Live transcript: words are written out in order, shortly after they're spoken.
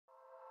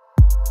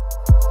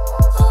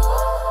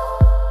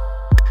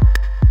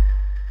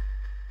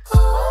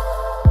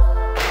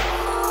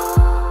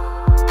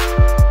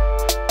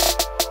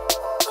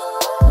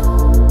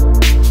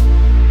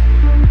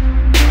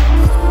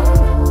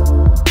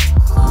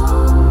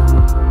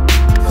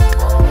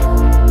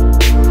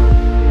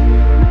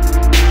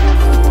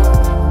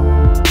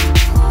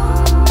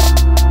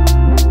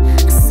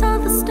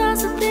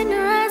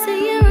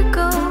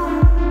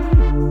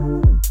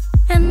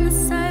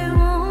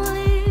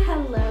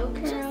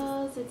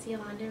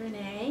Yolanda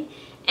Renee,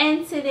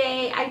 and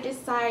today I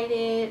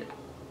decided,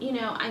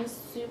 I'm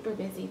super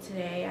busy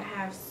today. I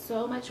have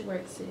so much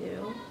work to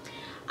do,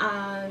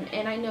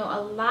 and I know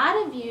a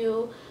lot of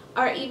you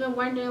are even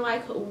wondering,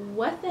 like,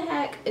 what the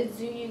heck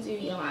do you do,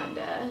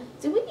 Yolanda?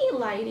 Do we need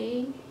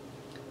lighting?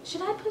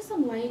 Should I put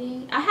some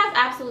lighting? I have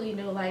absolutely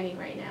no lighting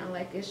right now.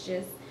 Like, it's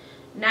just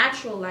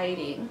natural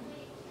lighting.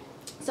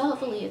 So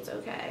hopefully it's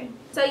okay.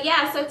 So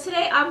yeah, so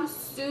today I'm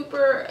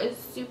super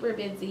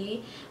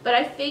busy, but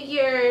I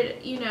figured,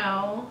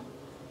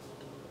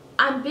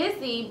 I'm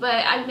busy,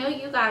 but I know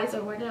you guys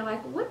are wondering,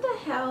 like, what the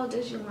hell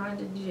does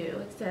Yolanda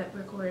do except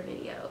record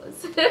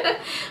videos?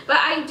 But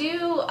I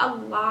do a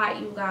lot,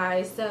 you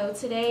guys. So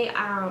today,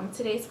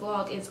 today's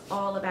vlog is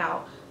all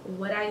about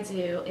what I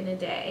do in a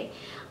day.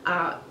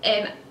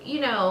 And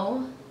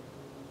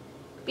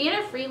being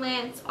a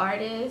freelance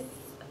artist,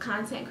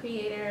 content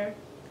creator,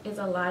 is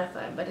a lot of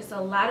fun, but it's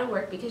a lot of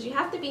work because you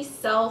have to be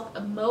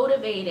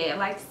self-motivated.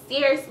 Like,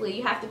 seriously,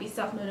 you have to be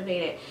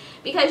self-motivated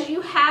because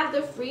you have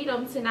the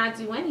freedom to not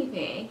do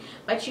anything,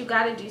 but you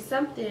got to do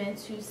something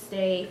to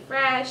stay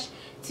fresh,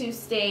 to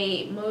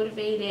stay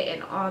motivated,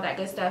 and all that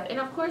good stuff, and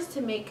of course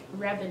to make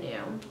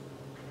revenue.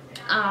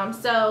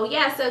 So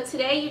yeah, so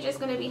today you're just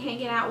going to be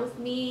hanging out with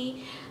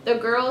me. The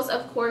girls,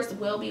 of course,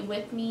 will be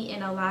with me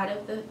in a lot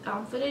of the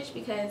footage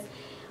because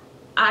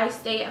I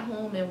stay at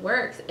home and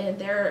work, and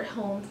they're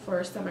home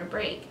for summer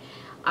break.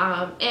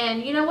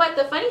 And you know what?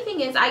 The funny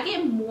thing is I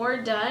get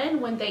more done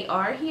when they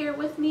are here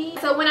with me.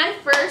 So when I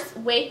first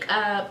wake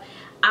up,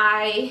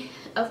 I,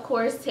 of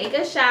course, take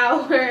a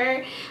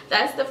shower.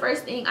 That's the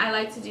first thing I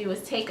like to do,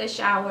 is take a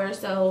shower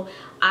so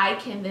I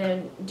can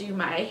then do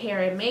my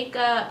hair and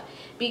makeup,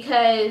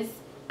 because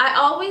I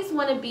always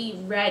want to be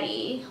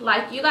ready.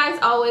 Like, you guys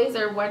always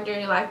are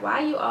wondering, like,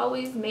 why you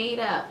always made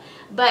up?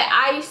 But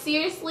I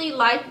seriously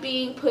like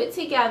being put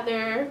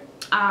together.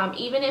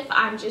 Even if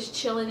I'm just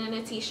chilling in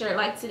a t-shirt,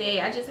 like today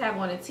I just have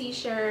on a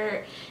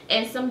t-shirt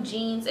and some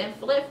jeans and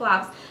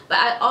flip-flops, but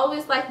I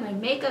always like my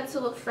makeup to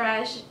look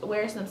fresh,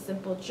 wear some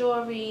simple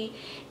jewelry,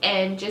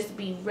 and just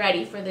be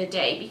ready for the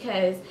day.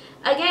 Because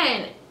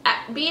again,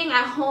 being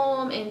at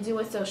home and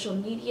doing social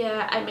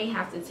media, I may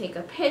have to take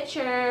a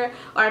picture,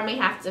 or I may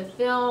have to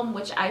film,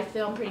 which I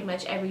film pretty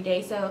much every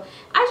day. So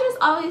I just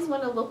always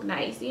want to look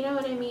nice, you know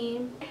what I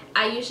mean?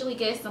 I usually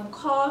get some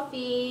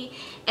coffee,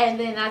 and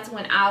then that's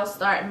when I'll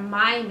start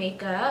my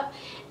makeup.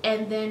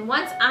 And then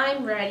once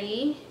I'm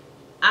ready,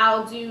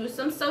 I'll do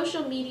some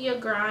social media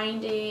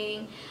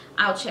grinding,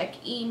 I'll check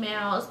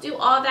emails, do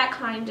all that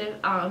kind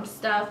of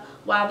stuff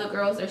while the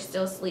girls are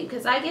still asleep,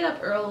 because I get up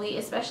early,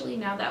 especially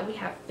now that we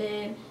have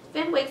Finn.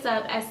 Finn wakes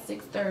up at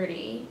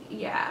 6:30.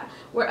 Yeah,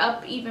 we're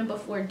up even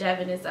before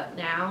Devin is up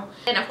now.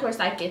 And of course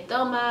I get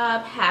them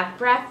up, have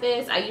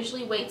breakfast. I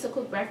usually wait to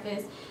cook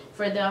breakfast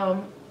for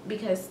them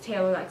because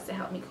Taylor likes to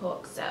help me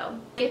cook. So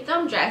get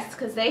them dressed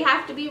because they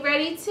have to be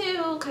ready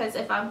too, because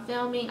if I'm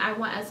filming, I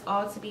want us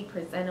all to be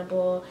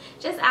presentable,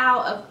 just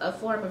out of a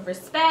form of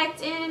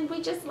respect, and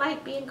we just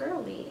like being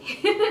girly.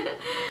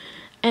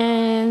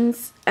 And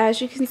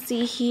as you can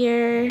see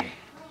here,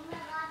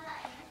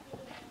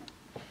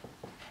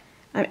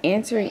 I'm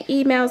answering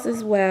emails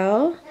as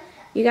well.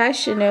 You guys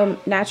should know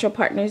Natural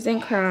Partners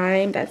in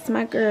Crime. That's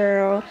my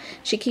girl.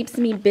 She keeps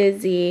me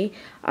busy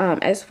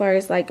as far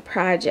as like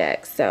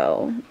projects.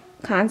 So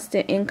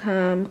constant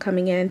income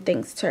coming in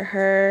thanks to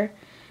her.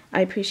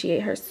 I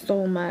appreciate her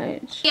so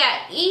much. Yeah,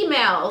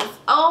 emails.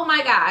 Oh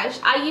my gosh.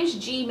 I use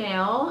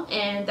Gmail,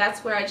 and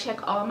that's where I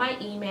check all my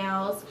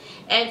emails.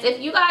 And if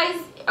you guys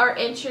are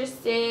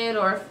interested,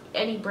 or if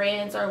any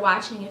brands are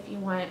watching, if you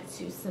want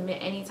to submit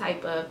any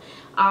type of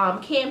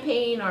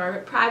campaign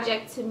or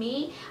project to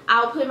me,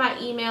 I'll put my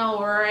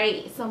email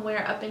right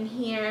somewhere up in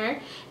here,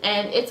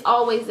 and it's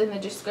always in the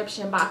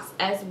description box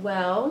as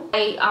well.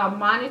 I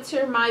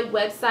monitor my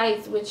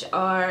websites, which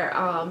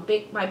are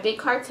my Big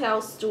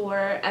Cartel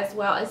store as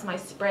well as my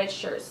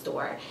Spreadshirt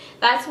store.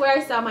 That's where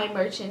I sell my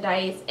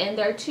merchandise, and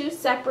they're two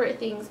separate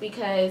things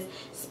because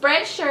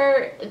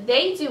Spreadshirt,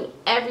 they do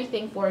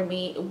everything for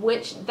me,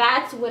 which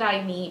that's what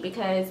I need,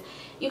 because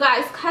you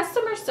guys,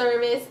 customer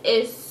service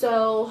is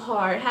so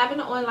hard. Having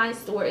an online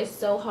store is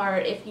so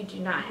hard if you do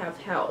not have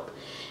help,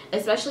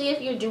 especially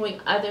if you're doing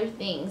other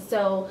things.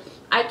 So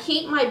I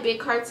keep my Big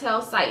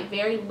Cartel site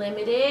very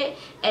limited,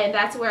 and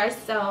that's where I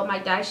sell my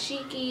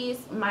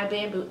dashikis, my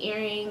bamboo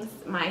earrings,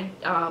 my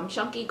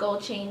chunky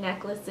gold chain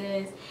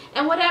necklaces,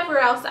 and whatever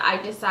else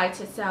I decide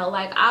to sell.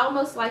 Like, I'll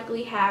most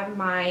likely have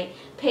my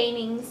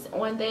paintings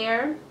on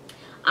there.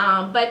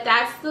 But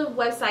that's the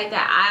website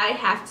that I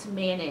have to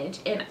manage,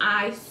 and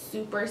I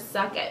super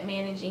suck at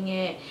managing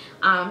it.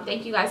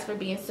 Thank you guys for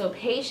being so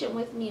patient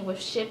with me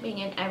with shipping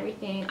and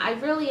everything. I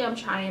really am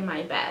trying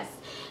my best.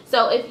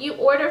 So if you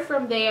order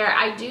from there,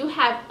 I do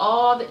have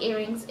all the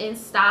earrings in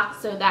stock,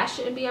 so that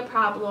shouldn't be a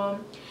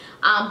problem.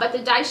 But the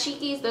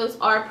dashikis, those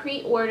are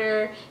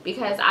pre-order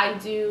because I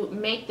do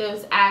make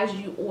those as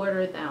you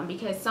order them,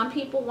 because some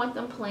people want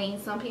them plain,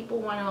 some people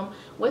want them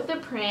with the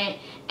print,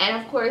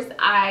 and of course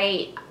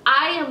I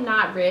am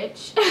not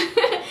rich.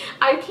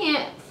 I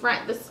can't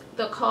front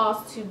the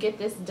cost to get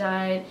this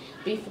done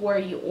before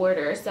you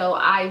order, so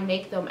I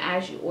make them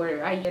as you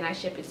order and I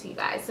ship it to you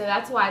guys. So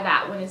that's why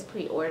that one is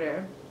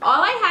pre-order.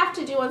 All I have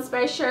to do on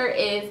Spreadshirt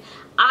is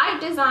I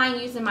design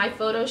using my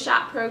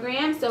Photoshop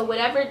program. So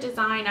whatever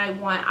design I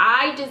want,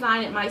 I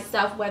design it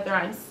myself, whether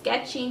I'm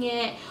sketching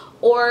it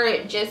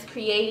or just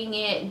creating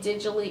it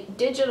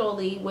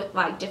digitally with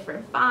like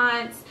different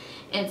fonts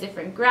and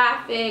different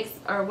graphics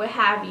or what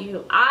have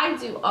you. I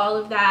do all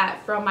of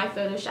that from my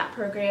Photoshop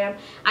program.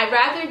 I'd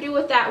rather do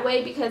it that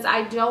way because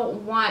I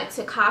don't want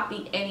to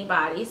copy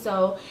anybody.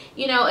 So,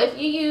 you know, if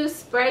you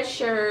use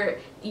Spreadshirt,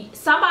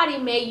 somebody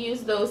may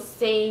use those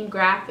same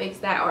graphics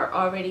that are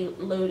already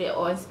loaded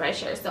on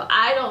Spreadshirt. So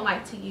I don't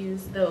like to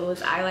use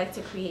those. I like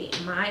to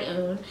create my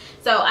own.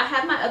 So I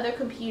have my other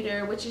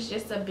computer, which is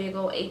just a big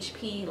old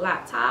HP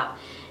laptop.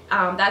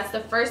 That's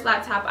the first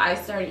laptop I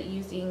started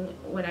using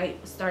when I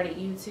started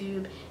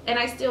YouTube, and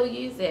I still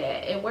use it.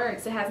 It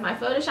works. It has my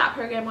Photoshop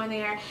program on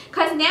there,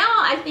 because now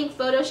I think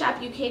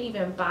Photoshop, you can't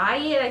even buy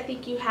it. I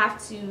think you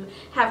have to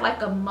have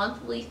like a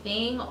monthly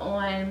thing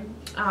on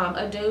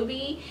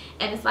Adobe,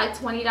 and it's like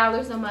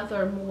 $20 a month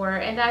or more,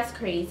 and that's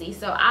crazy.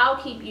 So I'll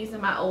keep using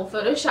my old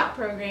Photoshop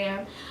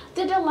program.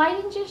 Did the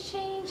lighting just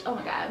change? Oh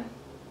my god.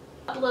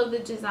 Upload the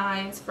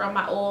designs from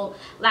my old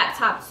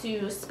laptop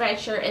to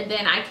Spreadshirt, and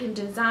then I can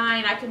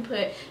design, I can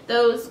put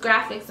those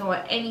graphics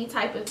on any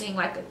type of thing,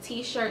 like a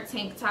t-shirt,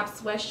 tank top,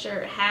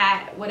 sweatshirt,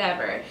 hat,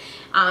 whatever.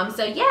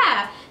 So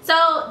yeah,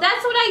 so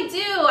that's what I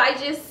do. I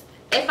just,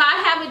 if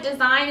I have a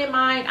design in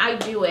mind, I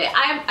do it.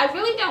 I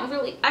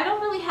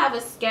don't really have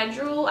a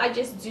schedule. I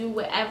just do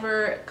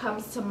whatever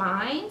comes to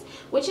mind,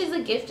 which is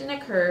a gift and a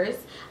curse.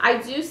 I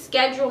do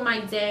schedule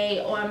my day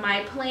on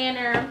my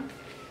planner.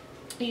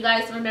 You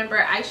guys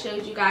remember I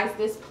showed you guys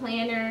this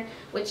planner,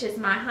 which is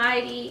my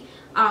HEIDI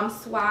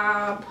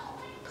SWAPP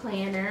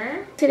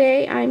planner.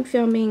 Today I'm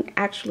filming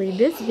actually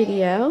this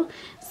video.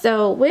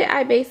 So what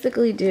I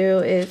basically do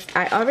is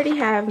I already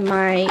have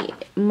my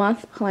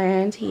month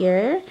planned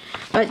here,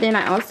 but then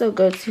I also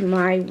go to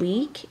my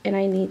week and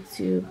I need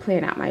to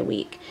plan out my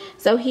week.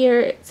 So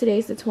here,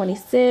 today's the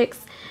 26th.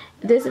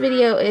 This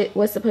video, it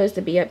was supposed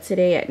to be up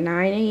today at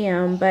 9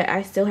 a.m. but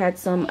I still had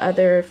some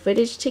other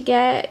footage to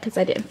get because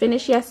I didn't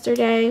finish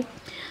yesterday.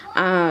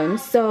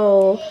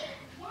 So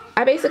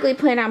I basically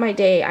plan out my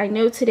day. I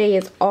know today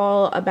is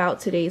all about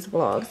today's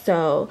vlog,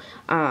 so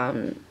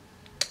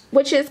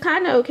which is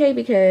kind of okay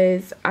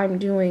because I'm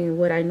doing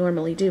what I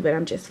normally do, but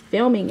I'm just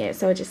filming it,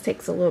 so it just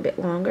takes a little bit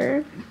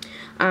longer.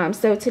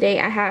 So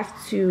today I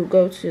have to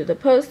go to the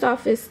post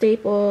office,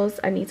 Staples.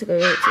 I need to go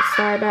to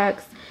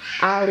Starbucks,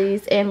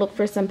 Ollie's, and look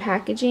for some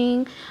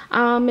packaging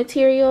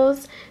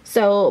materials.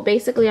 So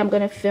basically I'm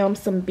going to film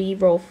some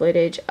B-roll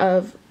footage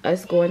of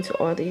us going to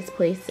all these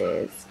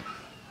places.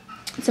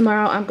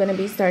 Tomorrow I'm going to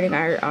be starting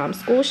our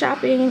school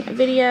shopping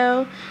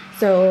video.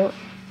 So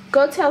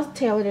go tell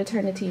Taylor to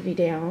turn the TV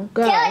down.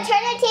 Go. Taylor, turn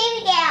the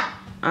TV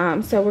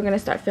down. So we're going to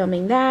start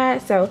filming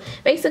that. So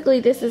basically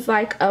this is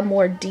like a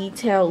more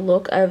detailed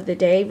look of the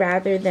day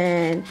rather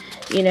than,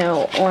 you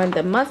know, on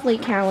the monthly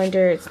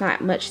calendar it's not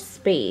much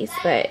space,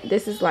 but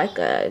this is like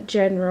a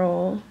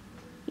general,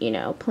 you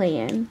know,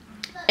 plan.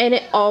 And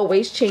it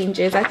always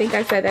changes. I think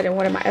I said that in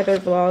one of my other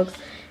vlogs.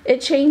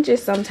 It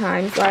changes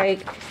sometimes.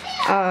 Like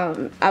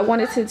I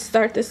wanted to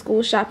start the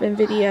school shopping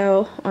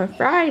video on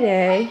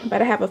Friday,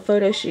 but I have a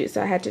photo shoot,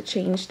 so I had to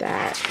change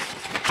that.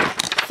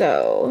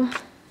 So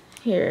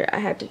here I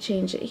had to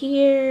change it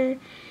here,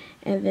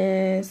 and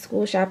then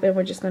school shopping,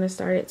 we're just going to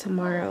start it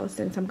tomorrow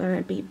since I'm going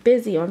to be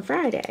busy on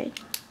Friday.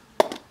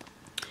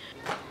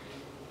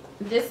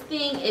 This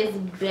thing is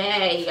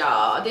bae,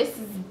 y'all. This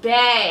is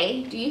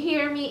bae. Do you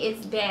hear me?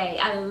 It's bae.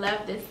 I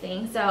love this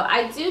thing. So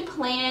I do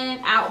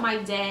plan out my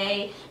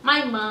day,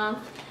 my month,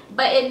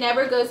 but it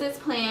never goes as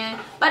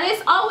planned. But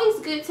it's always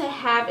good to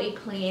have a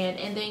plan,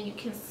 and then you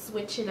can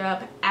switch it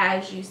up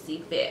as you see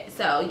fit.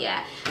 So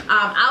yeah,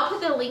 I'll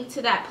put the link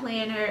to that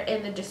planner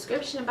in the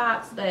description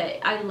box, but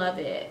I love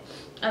it.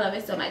 I love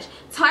it so much.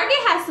 Target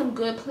has some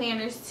good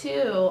planners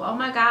too. Oh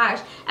my gosh.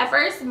 At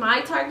first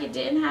my Target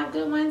didn't have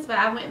good ones, but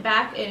I went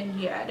back and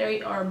yeah,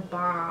 they are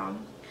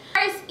bomb.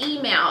 As far as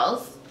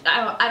emails,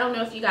 I don't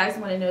know if you guys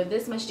want to know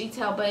this much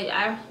detail, but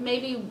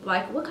maybe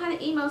like what kind of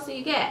emails do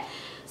you get?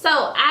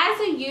 So as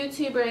a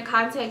YouTuber and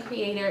content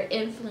creator,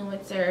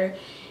 influencer,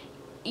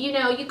 you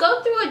know, you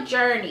go through a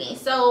journey.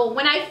 So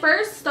when I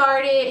first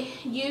started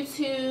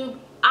YouTube,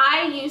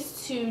 I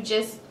used to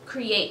just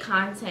create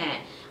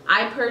content.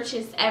 I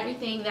purchased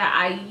everything that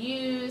I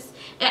used,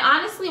 and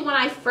honestly when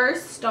I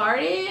first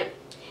started,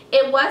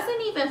 it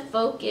wasn't even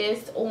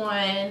focused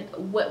on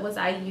what was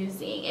I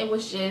using. It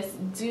was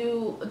just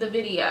do the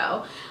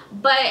video.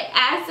 But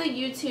as a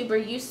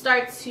YouTuber, you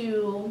start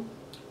to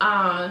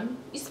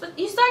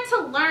you start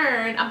to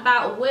learn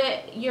about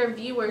what your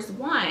viewers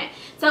want.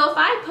 So if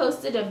I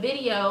posted a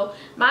video,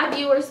 my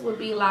viewers would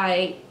be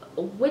like,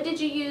 what did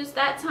you use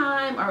that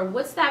time, or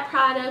what's that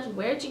product,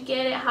 where'd you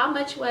get it, how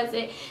much was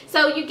it?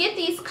 So you get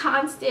these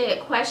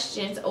constant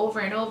questions over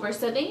and over,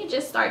 so then you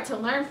just start to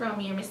learn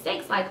from your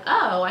mistakes, like,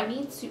 oh, I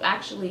need to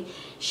actually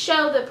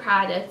show the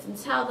product and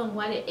tell them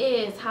what it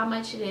is, how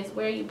much it is,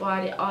 where you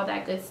bought it, all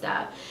that good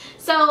stuff.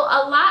 So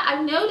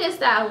I've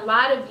noticed that a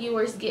lot of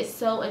viewers get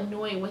so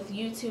annoyed with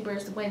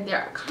YouTubers when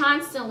they're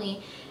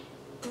constantly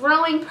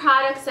throwing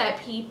products at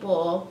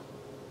people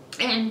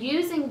and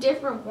using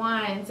different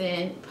ones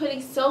and putting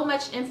so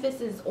much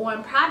emphasis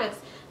on products.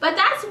 But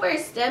that's where it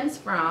stems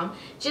from.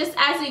 Just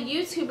as a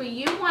YouTuber,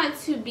 you want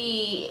to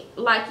be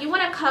like, you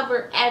want to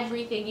cover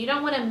everything. You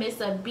don't want to miss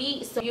a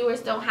beat, so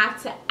viewers don't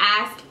have to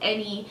ask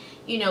any,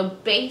 you know,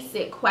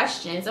 basic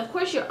questions. Of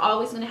course, you're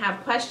always going to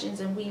have questions,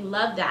 and we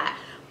love that.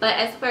 But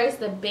as far as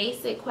the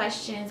basic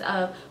questions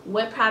of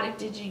what product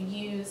did you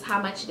use,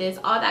 how much it is,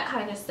 all that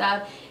kind of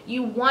stuff,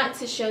 you want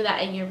to show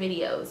that in your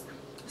videos.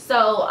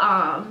 So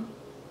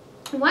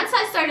once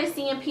I started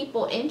seeing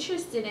people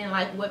interested in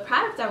like what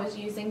product I was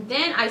using,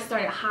 then I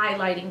started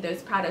highlighting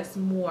those products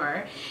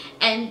more.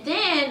 And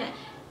then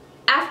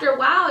after a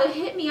while it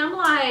hit me, I'm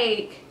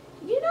like,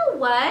 you know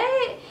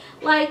what,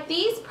 like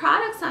these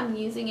products I'm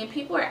using and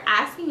people are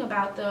asking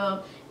about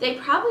them, they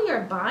probably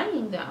are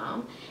buying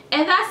them,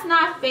 and that's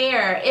not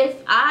fair.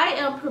 If I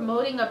am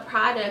promoting a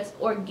product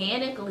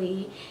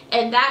organically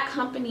and that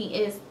company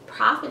is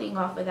profiting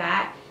off of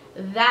that,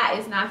 that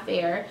is not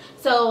fair.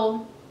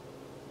 So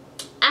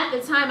at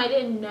the time, I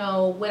didn't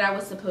know what I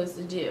was supposed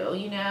to do,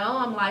 you know?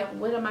 I'm like,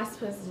 what am I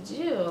supposed to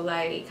do?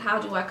 Like, how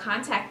do I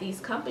contact these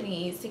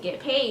companies to get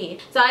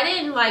paid? So I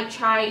didn't like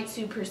try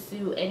to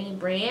pursue any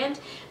brand.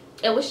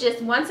 It was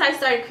just once I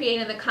started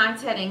creating the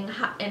content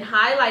and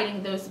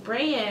highlighting those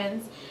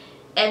brands,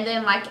 and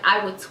then like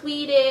I would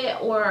tweet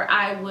it or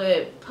I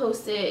would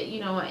post it, you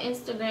know, on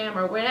Instagram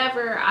or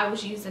whatever I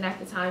was using at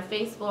the time,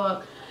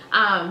 Facebook.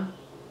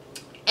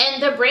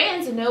 And the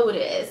brands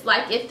notice,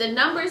 like if the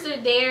numbers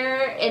are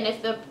there and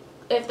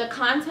if the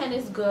content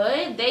is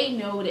good, they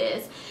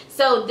notice.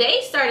 So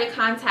they started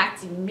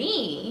contacting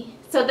me.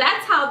 So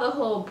that's how the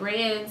whole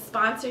brand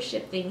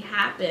sponsorship thing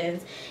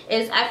happens.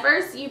 Is at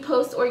first you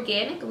post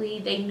organically,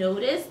 they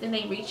notice, then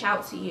they reach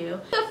out to you.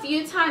 A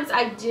few times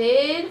I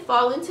did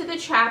fall into the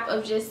trap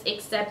of just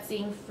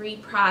accepting free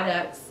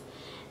products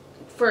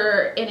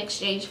in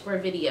exchange for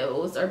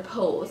videos or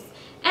posts.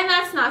 And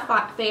that's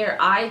not fair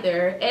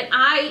either.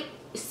 And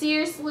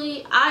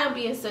seriously, I am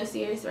being so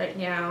serious right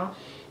now.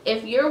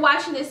 If you're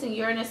watching this and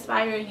you're an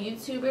aspiring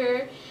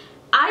YouTuber,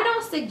 I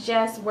don't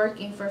suggest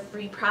working for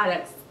free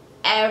products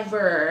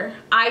ever.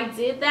 I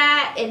did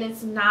that and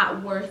it's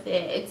not worth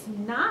it. It's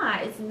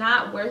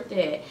not worth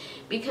it,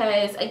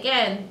 because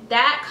again,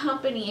 that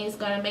company is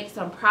going to make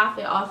some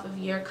profit off of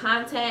your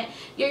content.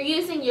 You're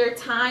using your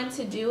time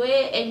to do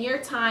it, and your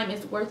time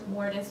is worth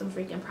more than some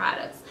freaking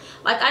products.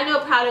 Like, I know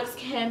products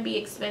can be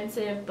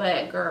expensive,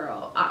 but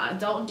girl,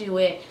 don't do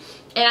it.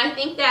 And I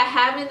think that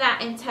having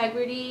that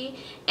integrity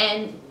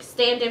and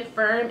standing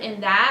firm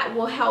in that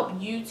will help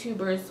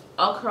YouTubers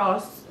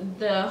across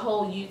the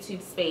whole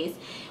YouTube space.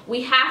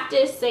 We have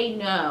to say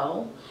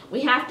no.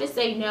 We have to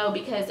say no,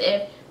 because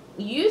if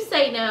you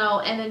say no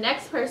and the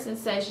next person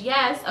says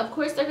yes, of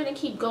course they're going to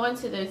keep going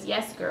to those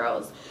yes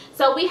girls.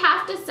 So we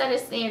have to set a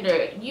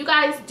standard. You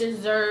guys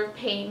deserve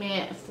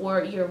payment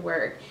for your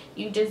work.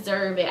 You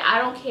deserve it. I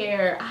don't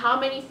care how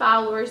many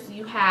followers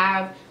you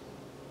have.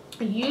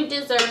 You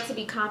deserve to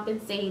be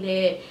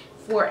compensated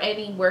for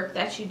any work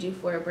that you do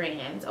for a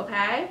brand,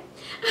 okay?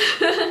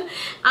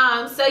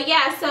 So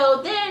yeah,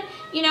 so then,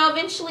 you know,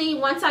 eventually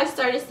once I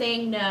started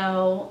saying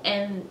no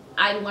and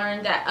I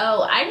learned that,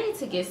 oh, I need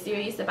to get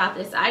serious about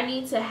this. I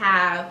need to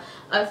have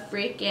a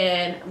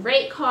freaking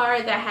rate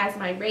card that has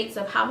my rates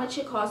of how much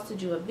it costs to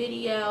do a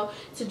video,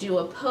 to do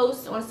a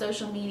post on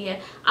social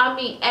media. I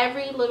mean,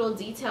 every little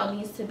detail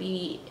needs to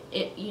be,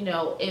 you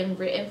know, in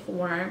written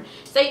form.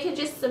 So you can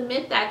just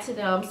submit that to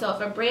them. So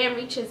if a brand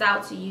reaches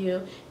out to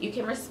you, you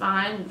can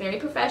respond very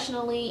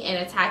professionally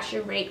and attach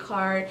your rate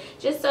card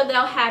just so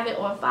they'll have it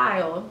on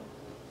file.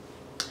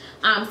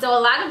 So a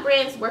lot of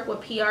brands work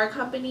with PR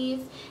companies,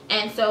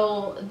 and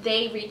so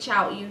they reach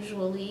out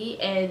usually,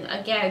 and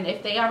again,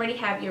 if they already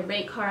have your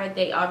rate card,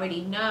 they already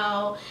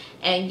know.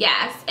 And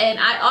yes, and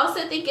I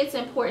also think it's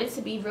important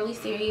to be really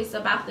serious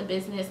about the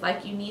business.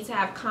 Like, you need to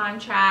have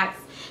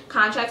contracts.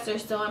 Contracts are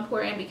so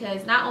important,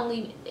 because not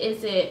only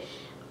is it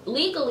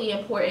legally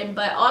important,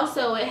 but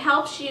also it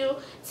helps you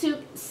to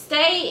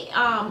stay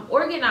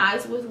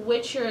organized with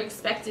what you're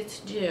expected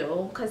to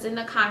do, because in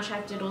the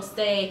contract it'll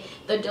say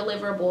the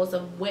deliverables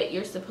of what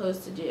you're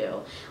supposed to do.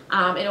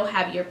 It'll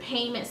have your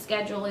payment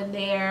schedule in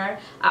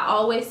there. I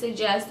always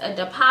suggest a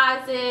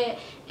deposit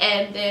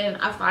and then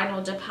a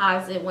final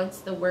deposit once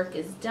the work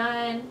is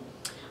done.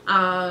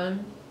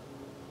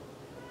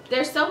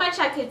 there's so much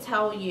I could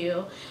tell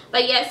you.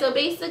 But yeah, so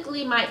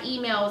basically my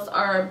emails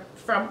are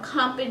from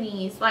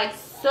companies, like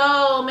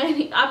so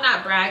many. I'm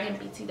not bragging,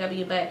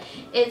 BTW, but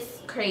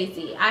it's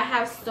crazy. I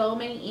have so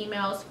many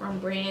emails from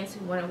brands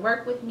who want to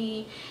work with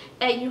me,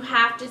 and you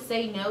have to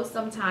say no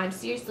sometimes.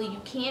 Seriously,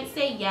 you can't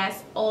say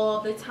yes all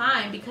the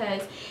time,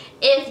 because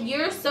if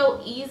you're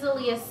so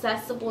easily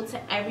accessible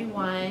to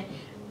everyone,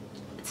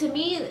 to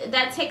me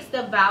that takes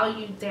the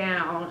value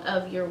down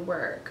of your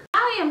work.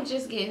 I am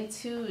just getting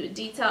too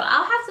detailed.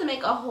 I'll have to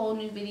make a whole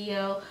new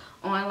video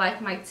on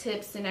like my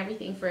tips and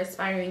everything for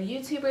aspiring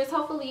YouTubers.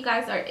 Hopefully you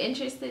guys are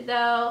interested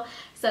though.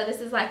 So this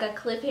is like a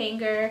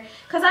cliffhanger,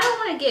 because I don't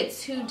want to get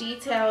too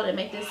detailed and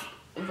make this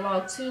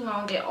vlog too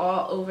long, get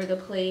all over the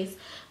place.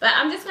 But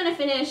I'm just going to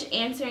finish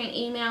answering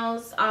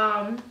emails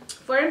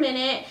for a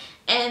minute,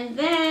 and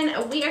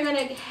then we are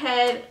going to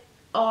head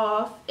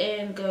off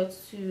and go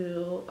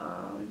to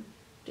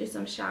do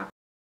some shopping.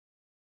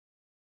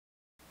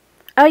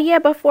 Oh yeah,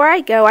 before I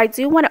go, I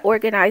do want to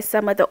organize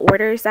some of the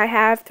orders I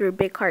have through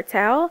Big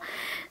Cartel.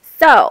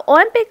 So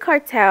on Big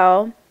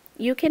Cartel,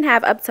 you can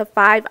have up to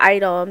 5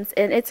 items,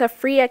 and it's a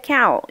free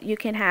account. You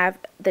can have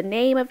the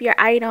name of your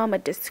item, a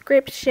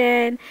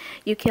description,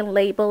 you can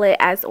label it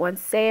as on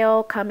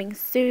sale, coming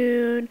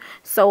soon,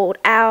 sold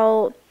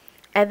out,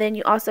 and then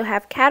you also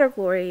have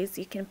categories.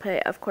 You can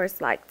put, of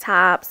course, like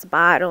tops,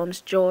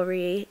 bottoms,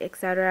 jewelry,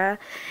 etc.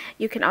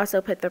 You can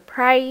also put the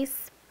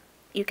price.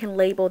 You can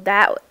label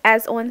that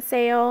as on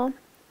sale.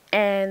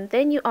 And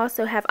then you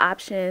also have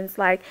options,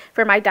 like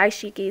for my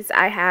dashikis,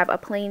 I have a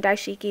plain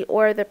dashiki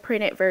or the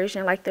printed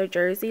version, like their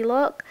jersey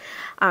look.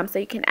 So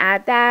you can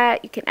add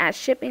that. You can add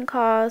shipping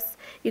costs.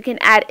 You can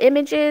add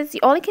images. You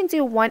only can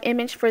do 1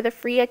 image for the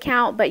free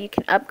account, but you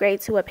can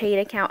upgrade to a paid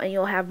account and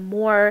you'll have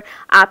more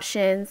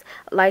options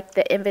like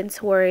the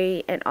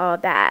inventory and all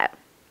that.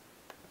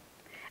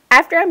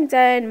 After I'm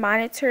done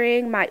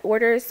monitoring my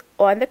orders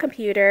on the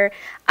computer,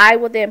 I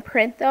will then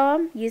print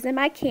them using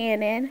my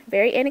Canon,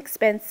 very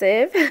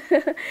inexpensive.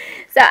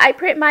 So I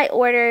print my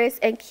orders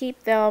and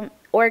keep them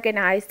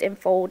organized in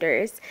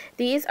folders.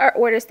 These are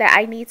orders that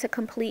I need to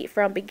complete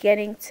from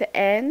beginning to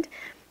end.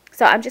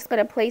 So I'm just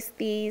going to place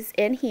these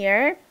in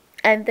here.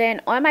 And then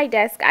on my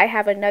desk, I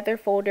have another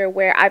folder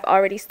where I've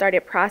already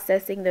started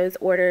processing those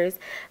orders.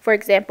 For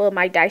example,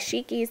 my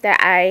dashikis that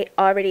I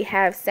already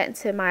have sent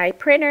to my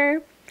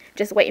printer,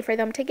 just waiting for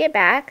them to get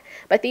back.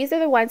 But these are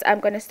the ones I'm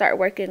going to start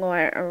working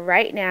on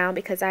right now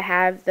because I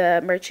have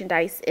the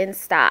merchandise in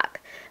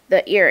stock,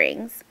 the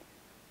earrings.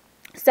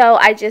 So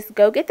I just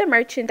go get the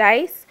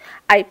merchandise,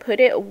 I put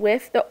it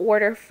with the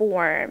order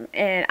form,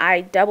 and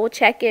I double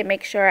check it,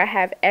 make sure I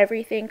have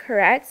everything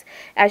correct.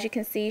 As you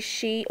can see,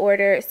 she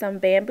ordered some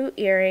bamboo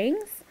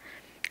earrings.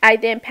 I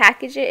then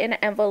package it in an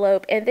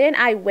envelope, and then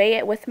I weigh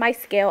it with my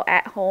scale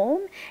at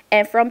home.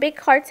 And from Big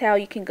Cartel,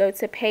 you can go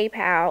to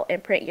PayPal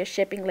and print your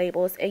shipping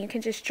labels, and you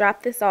can just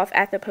drop this off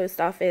at the post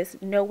office,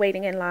 no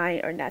waiting in line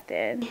or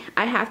nothing.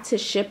 I have to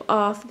ship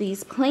off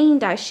these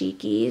plain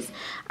dashikis.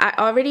 I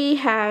already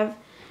have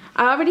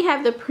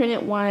the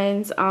printed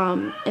ones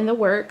in the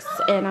works,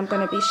 and I'm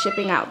going to be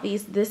shipping out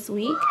these this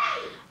week.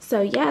 So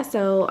yeah,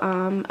 so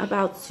I'm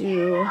about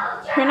to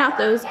print out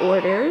those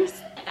orders.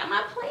 I got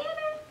my planner.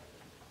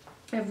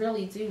 I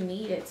really do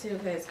need it too,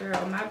 because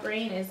girl, my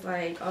brain is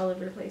like all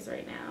over the place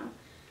right now.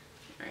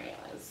 Alright,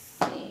 let's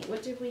see.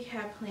 What did we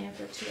have planned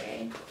for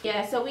today?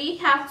 Yeah, so we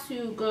have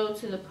to go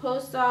to the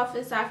post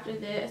office after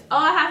this. Oh,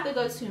 I have to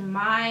go to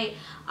my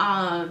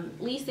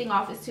leasing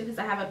office too, because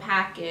I have a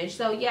package.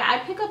 So yeah, I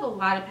pick up a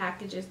lot of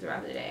packages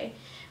throughout the day.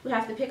 We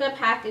have to pick up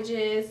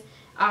packages,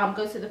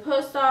 go to the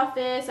post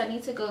office. I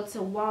need to go to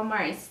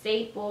Walmart and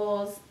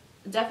Staples,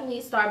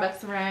 definitely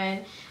Starbucks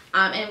run,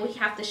 and we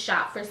have to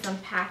shop for some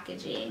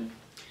packaging.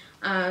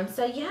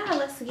 So yeah,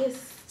 let's get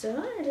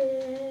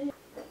started.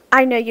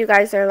 I know you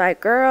guys are like,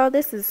 girl,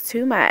 this is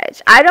too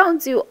much. I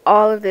don't do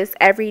all of this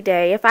every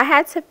day. If I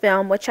had to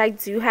film, which I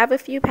do have a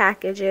few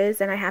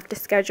packages and I have to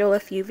schedule a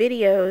few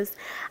videos,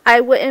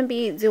 I wouldn't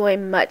be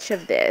doing much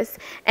of this.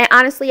 And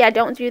honestly, I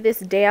don't do this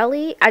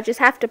daily. I just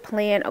have to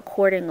plan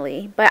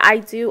accordingly. But I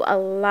do a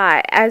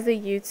lot as a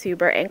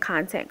YouTuber and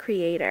content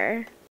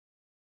creator.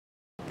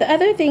 The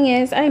other thing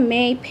is I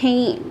may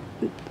paint,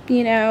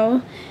 you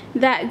know,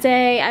 that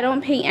day. I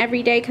don't paint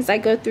every day because I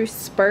go through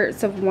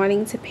spurts of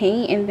wanting to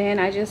paint, and then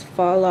I just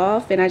fall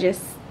off and I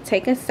just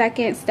take a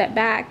second, step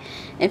back,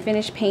 and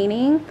finish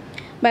painting.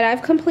 But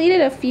I've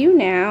completed a few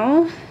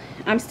now.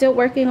 I'm still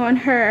working on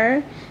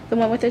her, the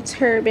one with the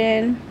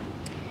turban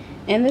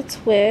and the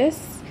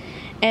twists,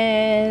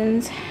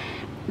 and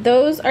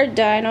those are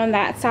done on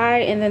that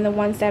side, and then the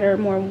ones that are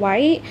more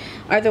white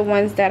are the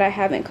ones that I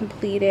haven't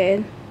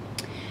completed.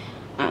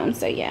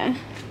 So yeah,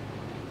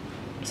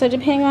 so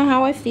depending on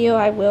how I feel,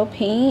 I will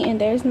paint.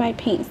 And there's my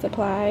paint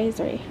supplies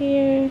right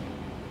here,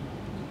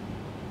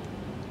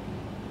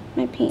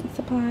 my paint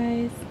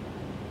supplies,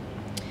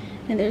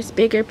 and there's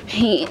bigger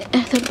paint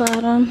at the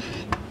bottom.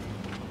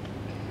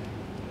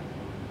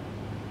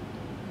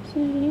 So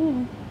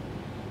yeah,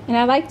 and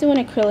I like doing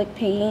acrylic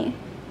paint.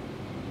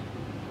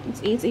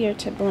 It's easier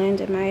to blend,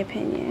 in my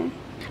opinion.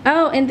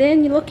 Oh, and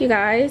then look, you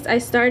guys, I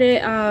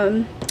started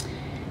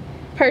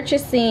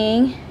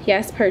purchasing.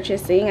 Yes,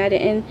 purchasing. I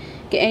didn't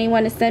get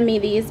anyone to send me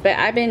these, but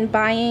I've been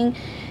buying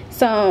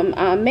some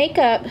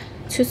makeup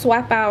to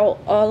swap out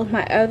all of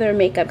my other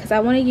makeup because I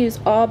want to use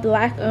all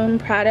black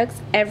owned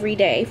products every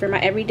day for my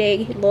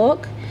everyday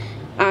look.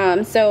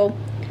 So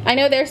I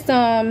know there's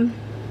some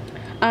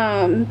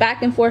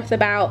back and forth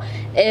about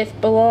if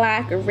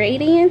Black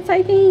Radiance,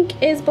 I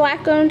think, is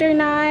black owned or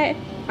not.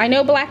 I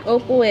know Black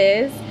Opal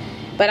is,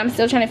 but I'm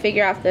still trying to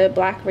figure out the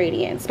Black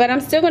Radiance. But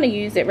I'm still going to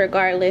use it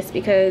regardless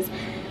because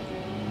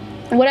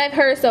what I've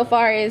heard so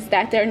far is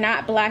that they're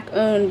not black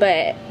owned,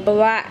 but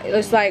black,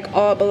 it's like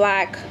all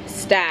black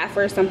staff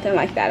or something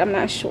like that. I'm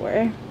not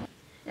sure.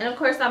 And of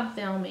course I'm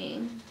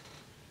filming.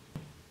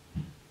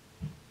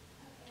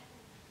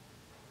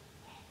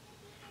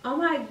 Oh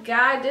my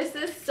god, this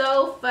is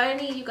so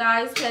funny, you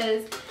guys,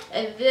 because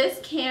this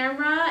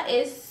camera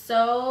is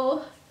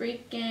so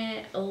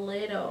freaking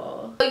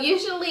little. So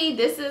usually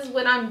this is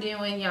what I'm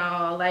doing,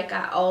 y'all. Like,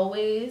 I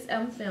always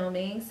am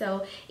filming.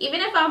 So even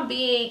if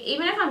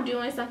I'm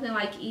doing something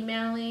like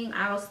emailing,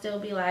 I'll still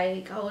be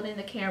like holding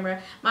the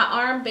camera. My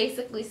arm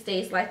basically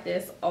stays like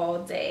this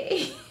all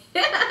day.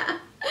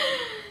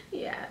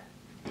 Yeah.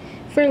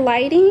 For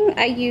lighting,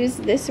 I use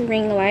this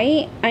ring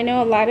light. I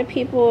know a lot of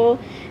people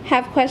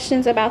have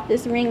questions about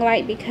this ring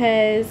light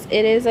because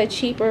it is a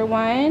cheaper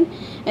one.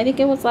 I think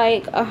it was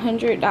like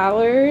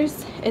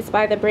 $100. It's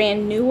by the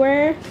brand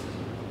Newer.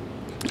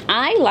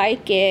 I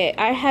like it.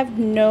 I have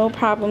no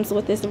problems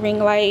with this ring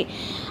light.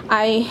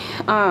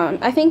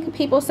 I think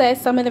people said,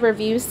 some of the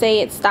reviews say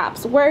it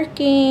stops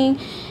working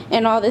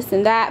and all this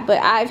and that,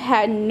 but I've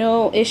had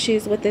no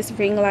issues with this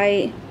ring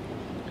light.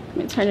 Let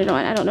me turn it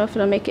on. I don't know if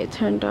it'll make it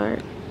turn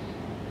dark.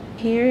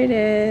 Here it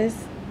is,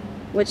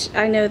 which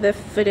I know the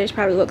footage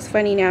probably looks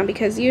funny now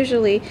because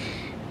usually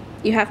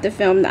you have to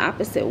film the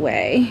opposite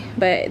way,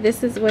 but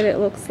this is what it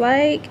looks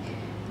like.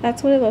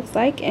 That's what it looks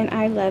like, and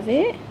I love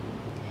it.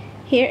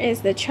 Here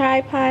is the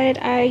tripod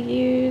I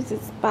use.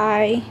 It's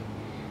by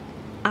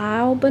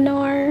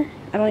ALBINAR.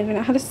 I don't even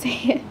know how to say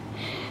it,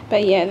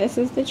 but yeah, this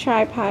is the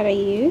tripod I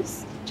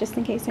use, just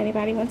in case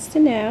anybody wants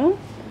to know.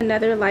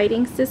 Another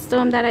lighting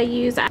system that I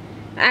use, I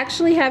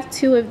actually have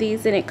two of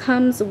these, and it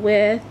comes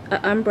with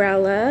an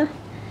umbrella,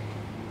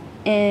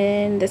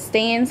 and the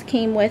stands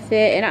came with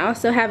it, and I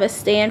also have a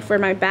stand for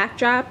my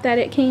backdrop that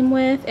it came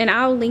with, and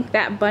I'll link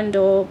that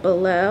bundle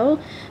below.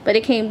 But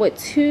it came with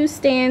two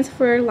stands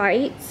for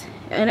lights,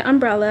 an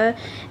umbrella,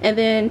 and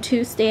then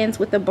two stands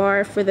with a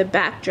bar for the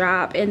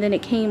backdrop, and then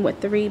it came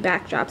with 3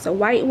 backdrops, a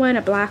white one,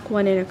 a black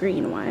one, and a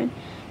green one,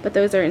 but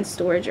those are in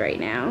storage right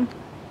now.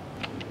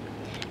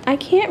 I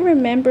can't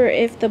remember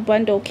if the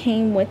bundle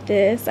came with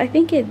this. I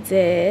think it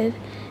did.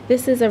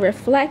 This is a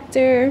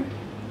reflector,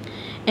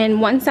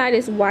 and one side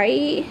is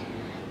white.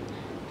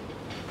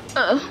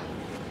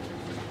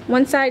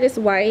 One side is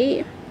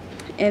white,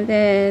 and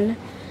then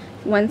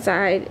one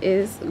side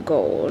is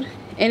gold.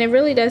 And it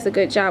really does a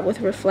good job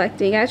with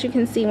reflecting. As you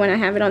can see, when I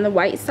have it on the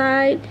white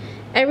side,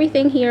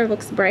 everything here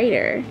looks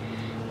brighter.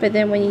 But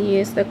then when you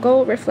use the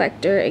gold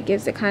reflector, it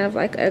gives it kind of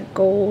like a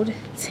gold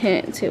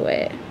tint to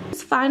it.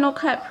 Final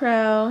Cut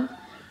Pro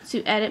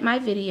to edit my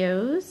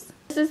videos.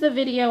 This is the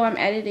video I'm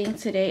editing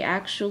today,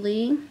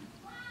 actually.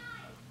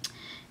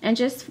 And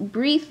just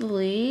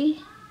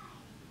briefly,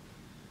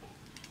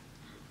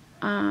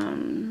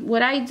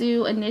 what I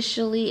do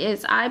initially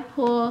is I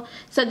pull,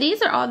 so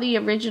these are all the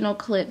original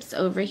clips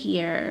over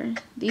here.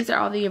 These are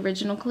all the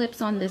original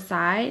clips on this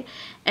side,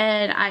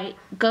 and I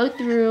go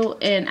through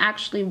and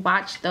actually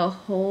watch the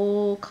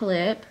whole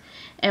clip,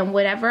 and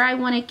whatever I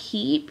want to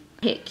keep,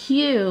 hit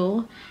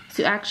Q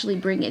to actually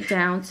bring it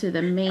down to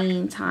the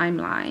main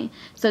timeline.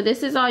 So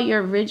this is all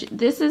your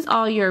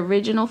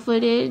original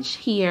footage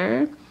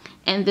here,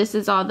 and this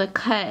is all the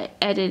cut,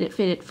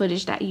 edited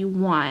footage that you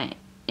want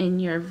in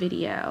your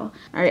video.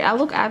 All right, I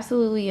look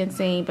absolutely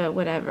insane, but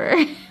whatever.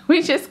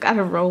 We just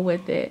gotta roll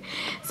with it.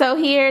 So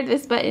here,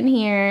 this button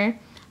here,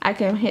 I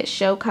can hit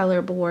show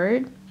color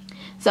board.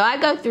 So I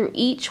go through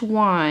each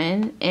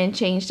one and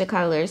change the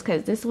colors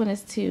because this one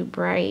is too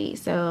bright.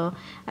 So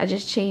I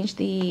just change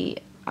the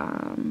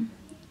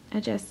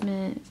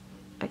adjustment.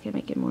 I can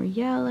make it more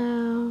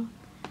yellow,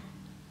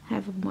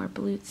 have a more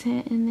blue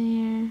tint in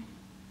there,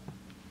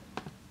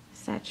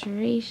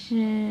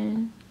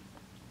 saturation.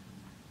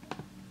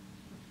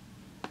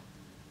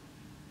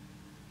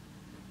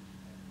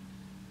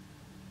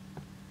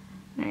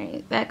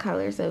 Alright, that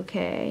color's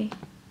okay.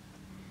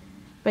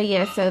 But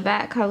yeah, so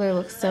that color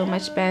looks so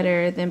much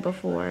better than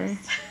before.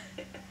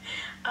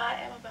 I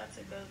am about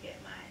to go get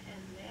my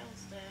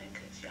nails done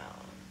because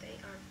y'all, they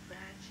are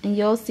ratchet. And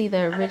you'll see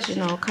the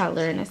original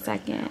color in a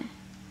second.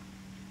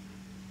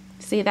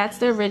 See, that's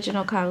the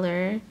original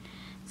color.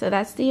 So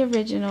that's the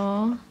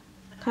original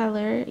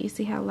color. You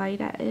see how light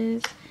that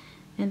is?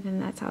 And then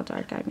that's how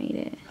dark I made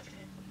it.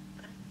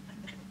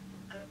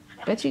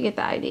 But you get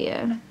the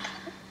idea.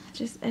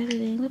 Just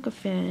editing. Look at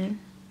Finn.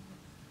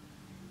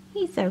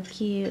 He's so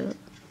cute.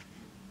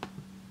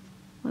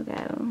 Look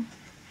at him.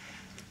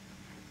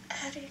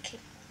 How do you keep?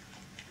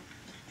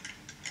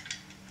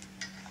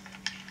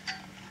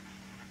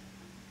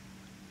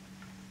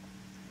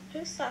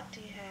 Whose sock do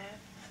you have?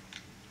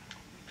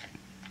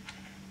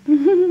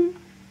 Really?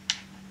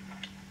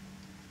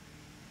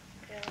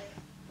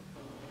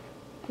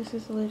 This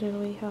is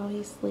literally how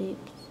he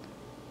sleeps.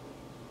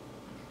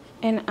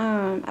 And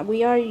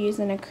we are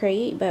using a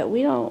crate, but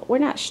we're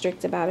not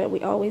strict about it.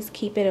 We always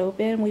keep it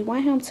open. We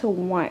want him to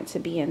want to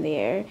be in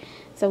there,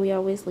 so we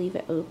always leave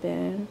it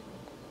open.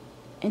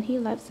 And he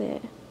loves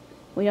it.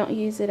 We don't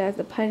use it as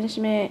a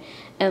punishment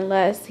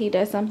unless he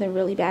does something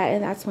really bad,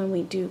 and that's when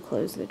we do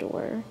close the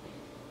door.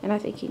 And I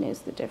think he knows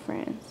the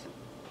difference.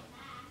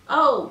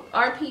 Oh,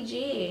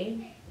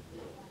 RPG.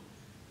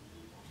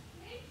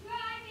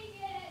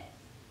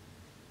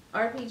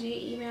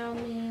 RPG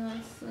emailed me.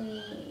 Let's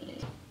see.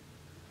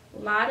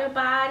 Lotta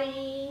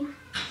Body,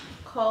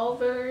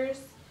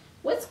 Culver's.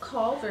 What's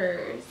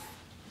Culver's?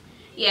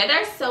 Yeah,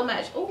 there's so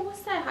much. Oh,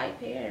 what's that hype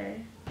hair?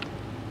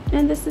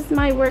 And this is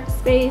my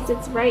workspace.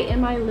 It's right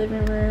in my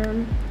living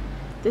room.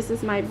 This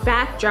is my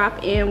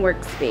backdrop and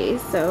workspace.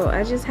 So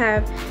I just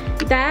have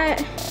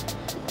that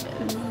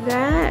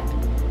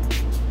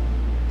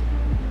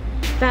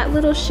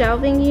little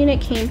shelving unit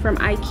came from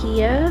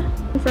IKEA,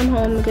 from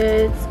Home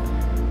Goods,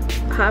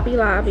 Hobby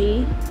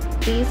Lobby.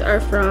 These are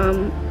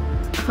from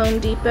Home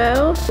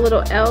Depot. The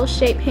little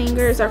L-shaped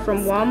hangers are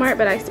from Walmart,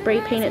 but I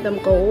spray painted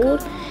them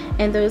gold,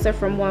 and those are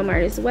from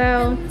Walmart as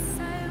well.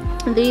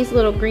 And these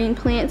little green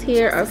plants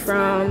here are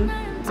from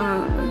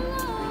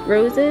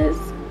Roses.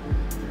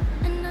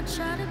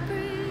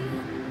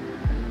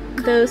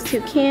 Those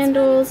two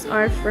candles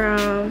are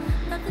from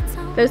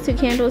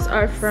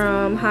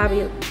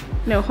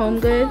Home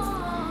Goods.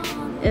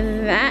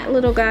 And that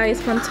little guy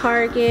is from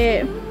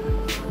Target.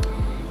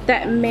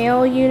 That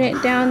mail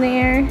unit down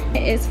there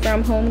is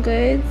from Home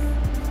Goods.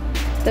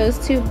 Those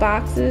two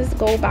boxes,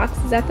 gold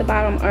boxes at the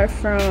bottom, are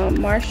from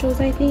Marshall's,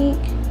 I think.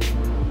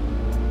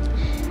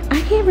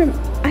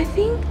 I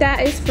think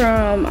that is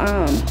from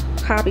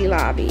Hobby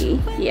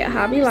Lobby. Yeah,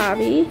 Hobby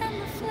Lobby.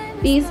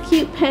 These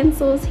cute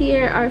pencils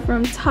here are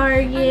from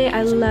Target.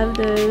 I love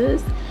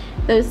those.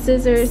 Those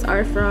scissors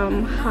are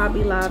from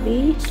Hobby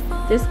Lobby.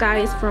 This guy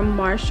is from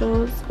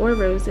Marshall's or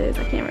Roses.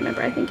 I can't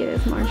remember. I think it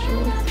is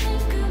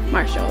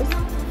Marshall's.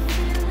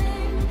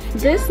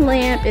 This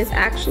lamp is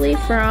actually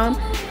from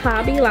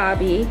Hobby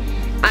Lobby.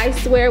 I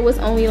swear it was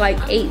only like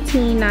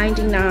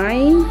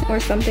 $18.99 or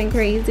something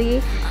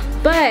crazy,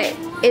 but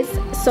it's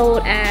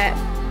sold at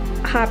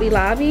Hobby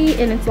Lobby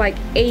and it's like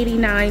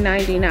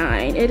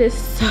 $89.99. It is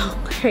so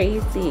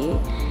crazy.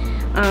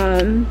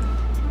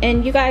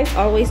 And you guys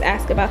always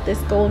ask about this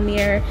gold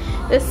mirror.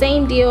 The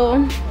same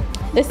deal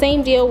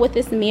with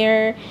this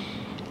mirror.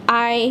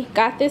 I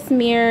got this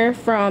mirror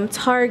from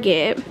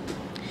Target,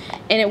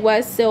 and it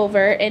was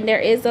silver, and there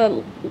is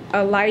a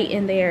light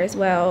in there as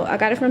well. I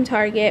got it from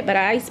Target, but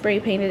I spray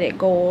painted it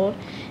gold,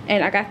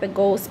 and I got the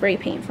gold spray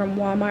paint from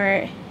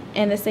Walmart.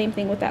 And the same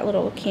thing with that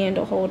little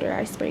candle holder.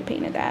 I spray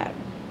painted that.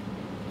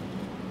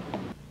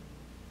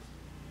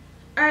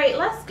 All right,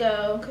 let's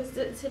go, because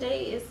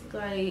today is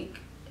like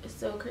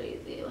so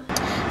crazy.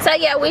 So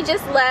yeah, we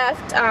just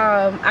left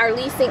our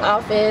leasing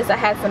office. I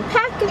had some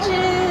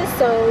packages,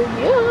 so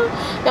yeah.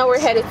 Now we're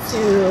headed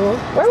to,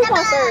 where are we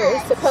going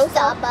first? To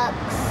POSTAL?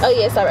 Starbucks. Oh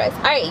yeah, Starbucks.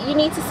 All right, you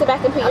need to sit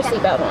back and put your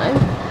seatbelt on.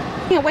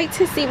 Can't wait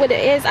to see what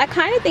it is. I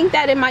kind of think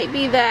that it might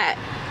be that,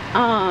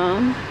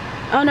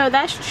 oh no,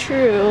 that's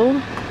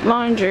true.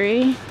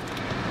 Laundry.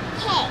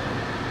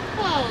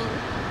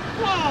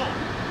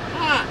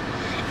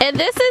 And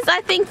this is,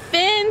 I think,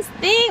 Finn's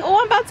thing. Oh,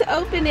 I'm about to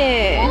open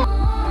it.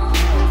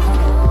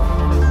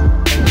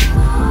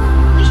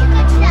 We should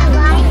go to that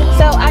library.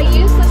 So I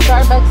use the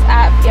Starbucks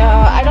app,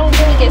 y'all. I don't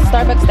really get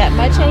Starbucks that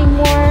much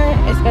anymore,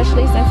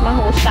 especially since my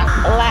whole shop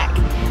black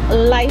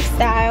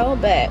lifestyle,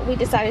 but we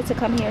decided to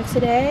come here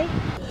today.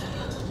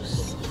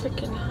 It's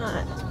freaking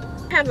hot.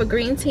 I have a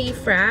green tea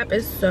frap.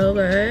 It's so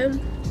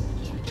good.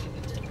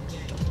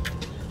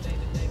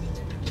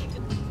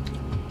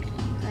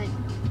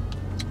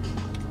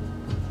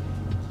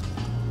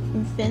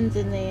 And Finn's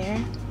in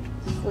there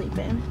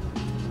sleeping.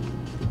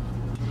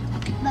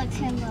 Look,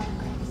 Tim, look.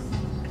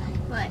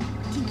 What?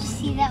 Did you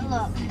see that?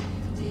 Look.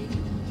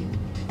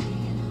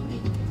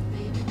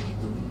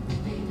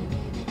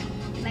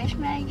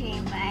 Marshmallow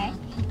dream bar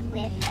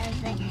with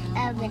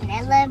a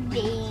vanilla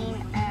bean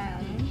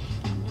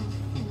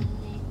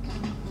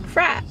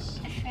Frap.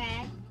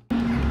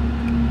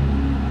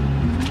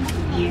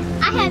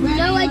 I have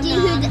no idea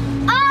who the.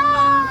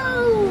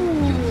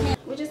 Oh!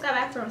 We just got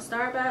back from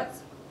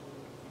Starbucks.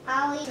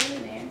 Ollie.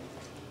 In there.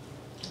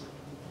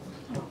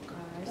 Oh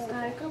gosh.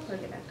 Alright, go put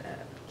it back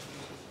up.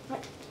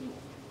 What?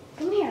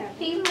 Come here.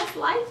 He must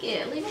like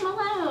it. Leave him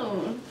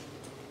alone.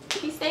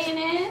 He's staying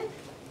in.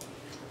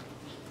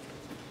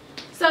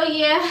 So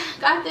yeah,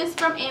 got this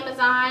from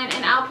Amazon,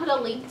 and I'll put a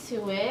link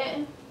to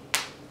it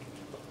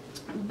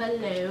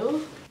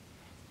below.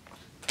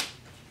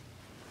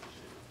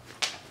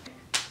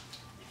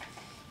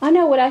 I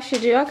know what I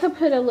should do. I could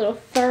put a little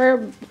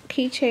fur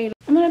keychain.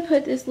 I'm gonna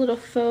put this little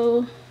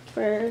faux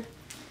fur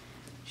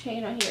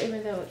chain on here,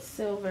 even though it's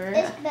silver.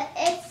 It's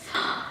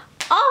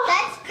oh,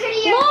 that's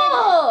prettier.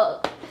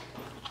 Look!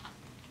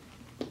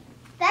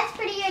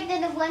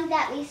 than the one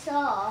that we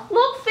saw.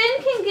 Look,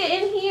 Finn can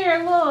get in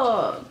here.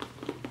 Look.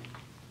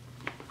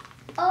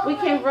 Oh, We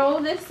can roll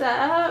this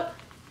up.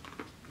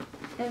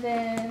 And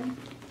then...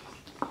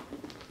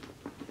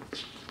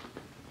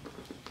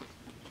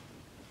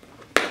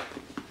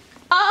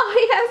 Oh,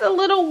 he has a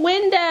little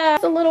window.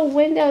 It's a little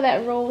window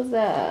that rolls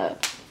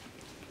up.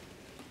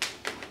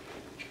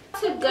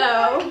 To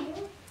go.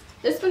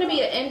 This is going to be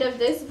the end of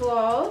this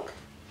vlog.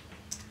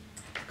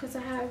 Because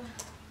I have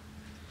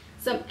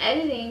some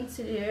editing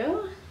to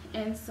do.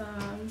 And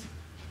some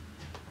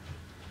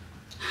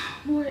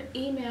more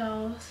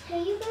emails.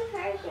 Can you give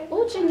her?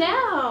 Oh,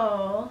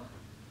 Janelle.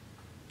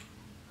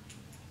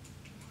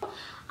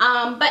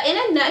 But in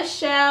a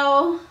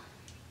nutshell,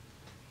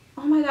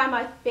 oh my god,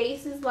 my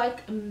face is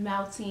like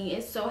melting.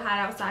 It's so hot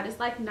outside. It's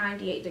like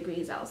 98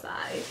 degrees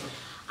outside.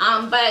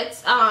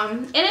 But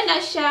in a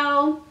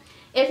nutshell,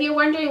 if you're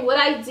wondering what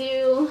I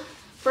do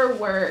for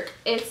work,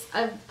 it's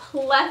a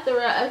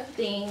plethora of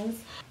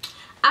things.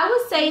 I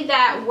would say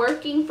that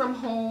working from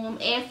home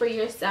and for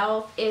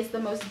yourself is the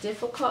most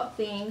difficult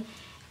thing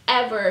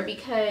ever,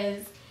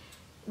 because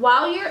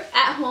while you're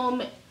at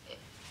home,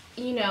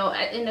 you know,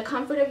 in the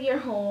comfort of your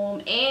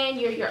home,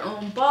 and you're your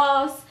own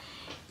boss,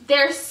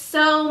 there's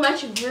so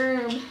much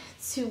room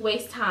to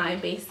waste time,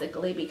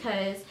 basically,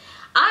 because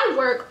I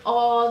work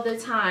all the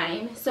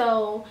time.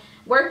 So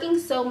working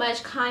so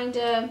much kind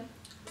of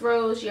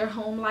throws your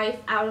home life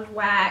out of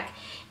whack,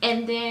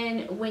 and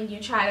then when you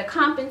try to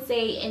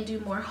compensate and do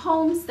more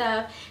home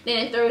stuff,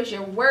 then it throws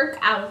your work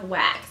out of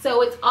whack.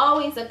 So it's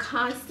always a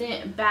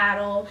constant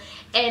battle,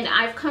 and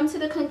I've come to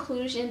the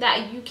conclusion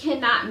that you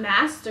cannot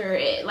master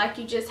it. Like,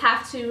 you just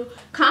have to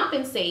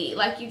compensate.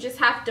 Like, you just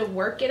have to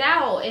work it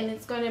out, and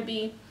it's going to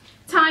be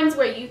times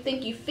where you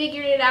think you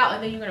figured it out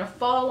and then you're going to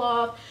fall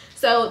off.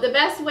 So the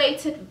best way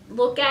to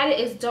look at it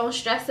is don't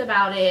stress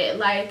about it.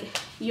 Like,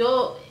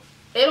 it'll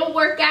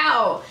work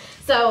out.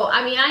 So,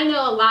 I mean, I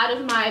know a lot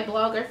of my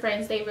blogger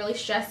friends, they really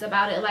stress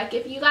about it. Like,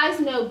 if you guys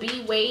know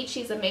B. Wade,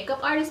 she's a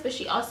makeup artist, but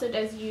she also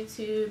does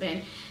YouTube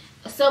and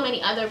so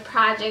many other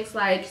projects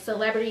like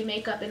celebrity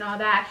makeup and all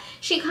that.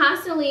 She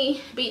constantly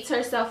beats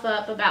herself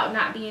up about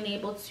not being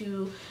able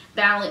to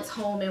balance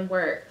home and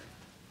work.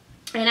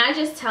 And I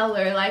just tell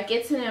her, like,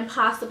 it's an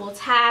impossible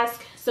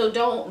task, so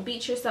don't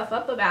beat yourself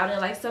up about it.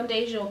 Like, some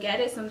days you'll get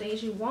it, some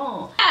days you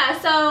won't. Yeah,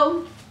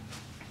 so,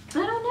 I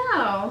don't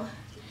know.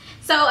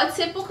 So a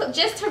typical,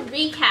 just to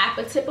recap,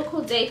 a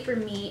typical day for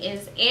me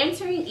is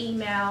answering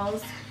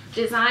emails,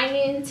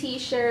 designing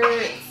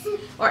t-shirts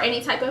or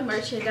any type of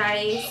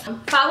merchandise,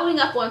 following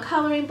up on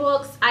coloring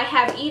books. I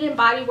have Eden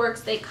Body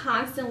Works. They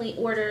constantly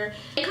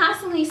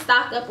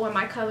stock up on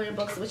my coloring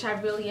books, which I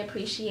really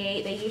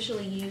appreciate. They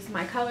usually use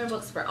my coloring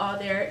books for all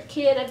their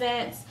kid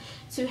events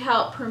to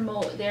help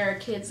promote their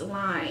kids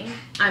line.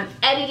 I'm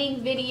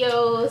editing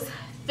videos,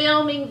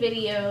 filming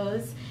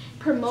videos,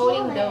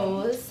 promoting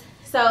those.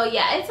 So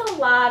yeah, it's a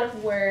lot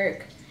of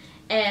work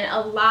and a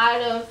lot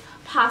of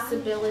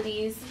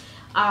possibilities.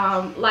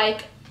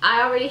 Like,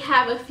 I already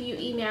have a few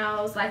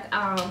emails, like,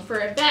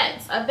 for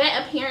events.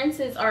 Event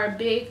appearances are a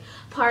big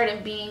part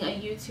of being a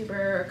YouTuber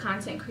or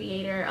content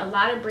creator. A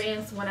lot of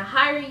brands want to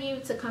hire you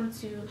to come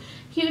to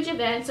huge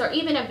events, or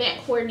even event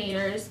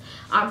coordinators.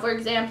 For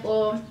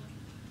example,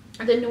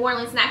 the New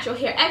Orleans Natural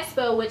Hair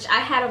Expo, which I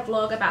had a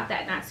vlog about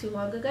that not too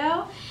long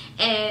ago.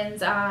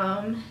 And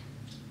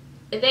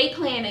they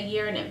plan a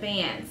year in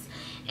advance,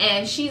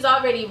 and she's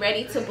already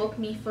ready to book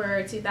me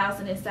for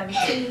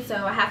 2017, so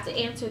I have to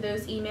answer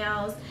those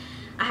emails.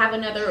 I have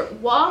another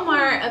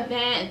Walmart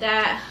event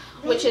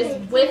which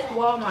is with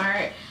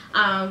Walmart.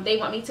 They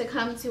want me to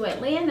come to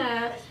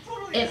Atlanta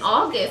in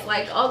August,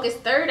 like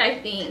August 3rd, I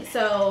think,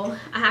 so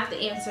I have to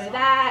answer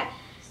that.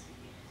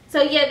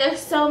 So yeah, there's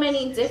so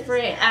many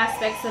different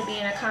aspects of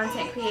being a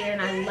content creator,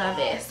 and I love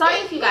it. Sorry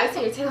if you guys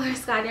hear Taylor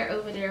Scott, they're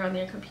over there on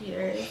their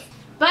computers.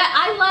 But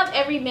I love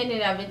every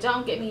minute of it.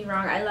 Don't get me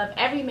wrong. I love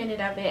every minute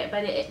of it.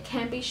 But it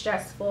can be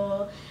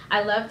stressful.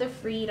 I love the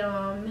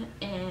freedom.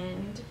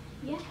 And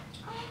yeah.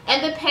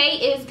 And the pay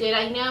is good.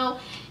 I know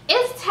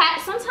it's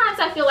sometimes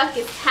I feel like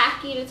it's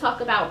tacky to talk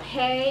about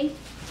pay.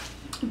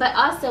 But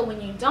also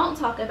when you don't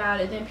talk about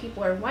it, then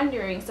people are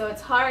wondering. So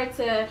it's hard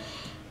to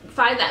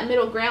find that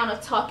middle ground of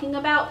talking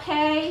about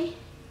pay.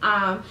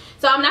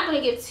 So I'm not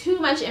going to give too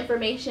much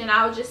information.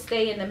 I'll just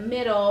stay in the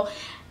middle.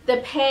 The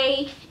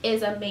pay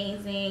is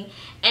amazing,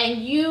 and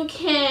you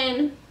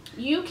can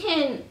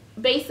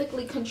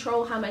basically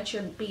control how much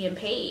you're being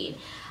paid.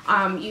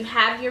 You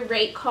have your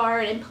rate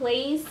card in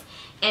place,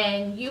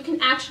 and you can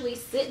actually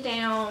sit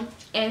down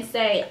and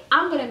say,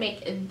 I'm gonna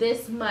make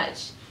this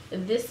much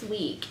this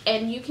week,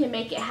 and you can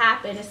make it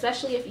happen,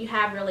 especially if you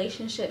have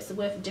relationships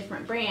with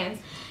different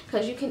brands,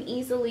 because you can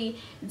easily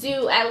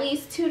do at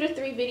least 2 to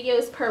 3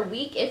 videos per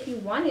week if you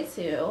wanted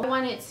to. I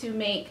wanted to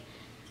make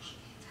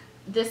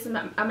this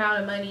amount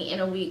of money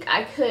in a week,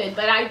 I could,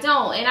 but I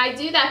don't. And I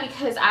do that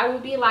because I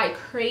would be like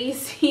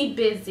crazy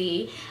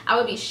busy. I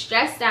would be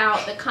stressed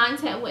out. The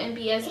content wouldn't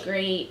be as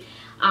great.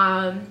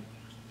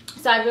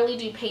 So I really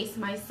do pace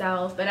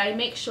myself, but I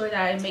make sure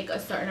that I make a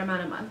certain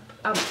amount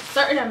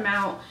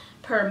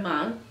per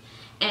month.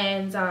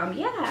 And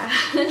yeah,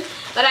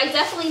 but I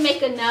definitely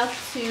make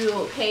enough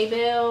to pay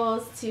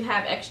bills, to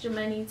have extra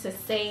money to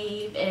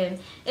save, and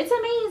it's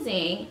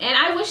amazing. And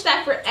I wish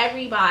that for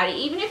everybody,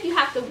 even if you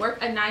have to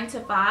work a 9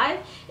 to 5,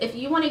 if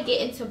you want to get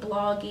into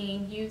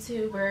blogging,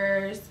 YouTube,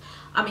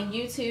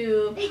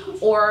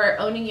 or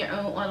owning your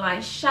own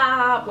online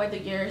shop, whether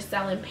you're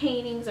selling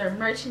paintings or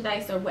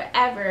merchandise or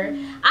whatever,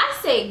 I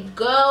say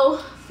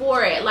go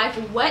for it. Like,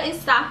 what is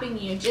stopping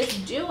you?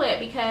 Just do it,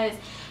 because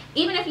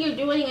even if you're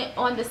doing it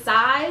on the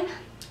side,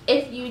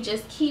 if you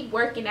just keep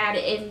working at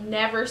it and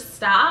never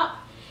stop,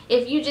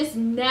 if you just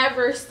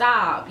never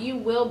stop, you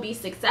will be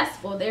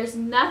successful. There's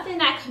nothing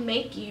that can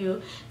make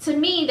you, to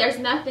me, there's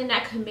nothing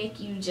that can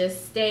make you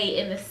just stay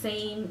in the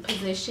same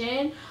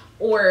position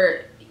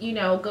or, you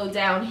know, go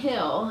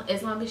downhill,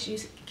 as long as you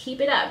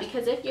keep it up.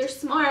 Because if you're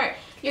smart,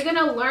 you're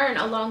gonna learn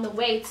along the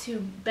way to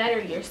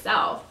better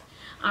yourself.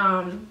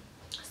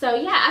 So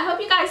yeah, I hope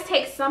you guys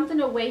take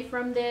something away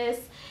from this.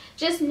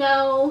 Just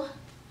know,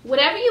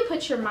 whatever you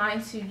put your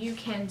mind to, you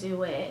can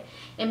do it.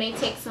 It may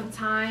take some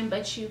time,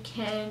 but you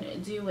can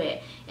do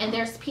it. And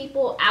there's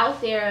people out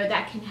there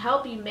that can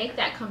help you make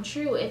that come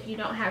true if you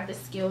don't have the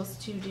skills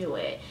to do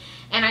it.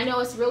 And I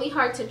know it's really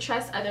hard to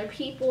trust other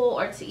people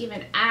or to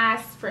even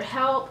ask for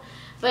help,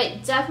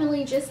 but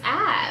definitely just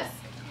ask.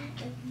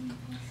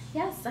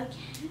 Yes, I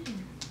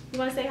can. You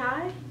want to say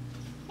hi?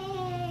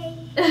 Hey.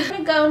 I'm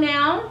gonna go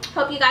now.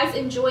 Hope you guys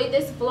enjoyed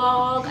this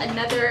vlog.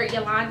 Another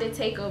Yolanda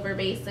takeover,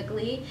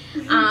 basically.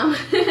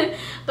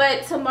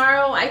 But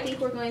tomorrow I think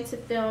we're going to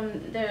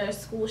film the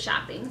school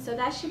shopping, so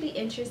that should be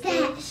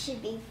interesting. That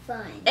should be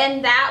fun.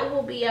 And that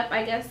will be up,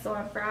 I guess,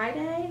 on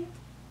Friday.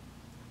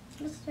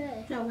 What's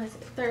today? No, what's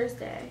it?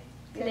 Thursday.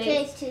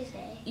 Today's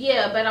Tuesday.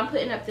 Yeah, but I'm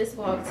putting up this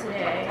vlog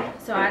today,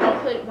 so I don't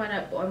put one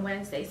up on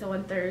Wednesday, so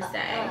on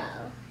Thursday.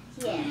 Oh.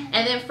 Yeah.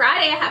 And then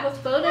Friday I have a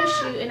photo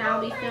shoot, and I'll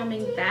be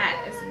filming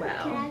that as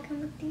well. Can I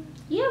come with you?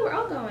 Yeah, we're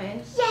all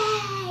going.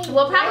 Yay!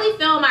 We'll probably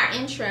film our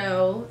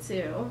intro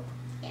too.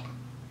 Yeah.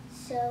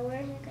 So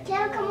where's it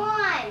gonna go? Come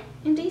on.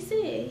 In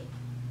DC.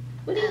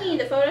 What do you mean,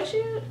 the photo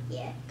shoot?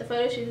 Yeah. The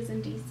photo shoot is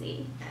in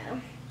DC.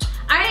 Oh.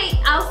 Alright,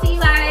 I'll see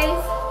you guys.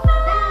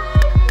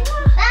 Bye.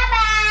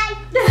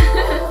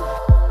 Bye-bye.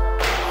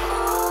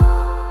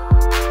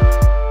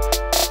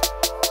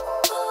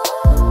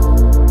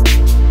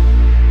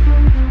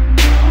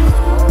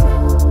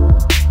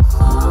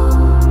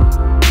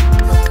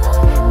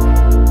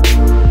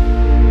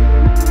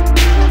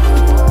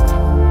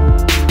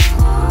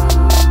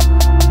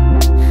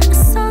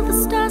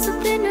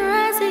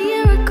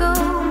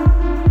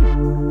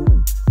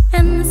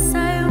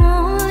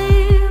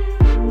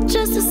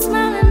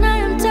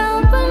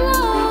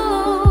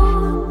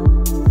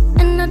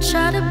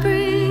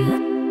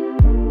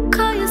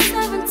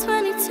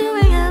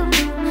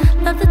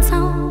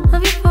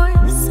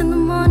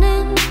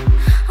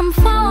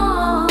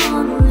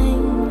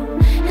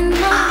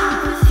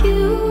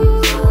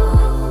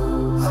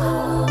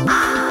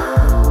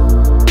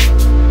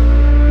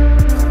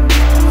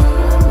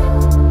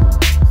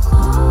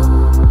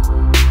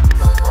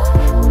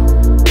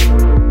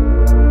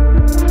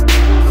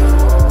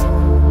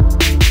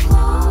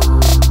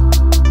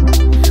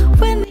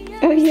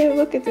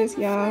 Look at this,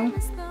 y'all.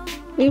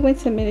 We went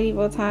to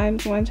medieval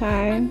times one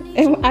time,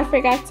 and I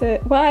forgot to,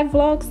 well, I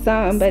vlogged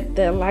some, but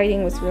the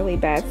lighting was really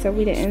bad, so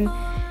we didn't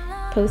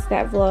post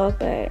that vlog,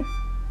 but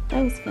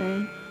that was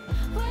fun.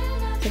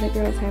 So the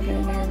girls have it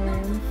in their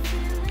room.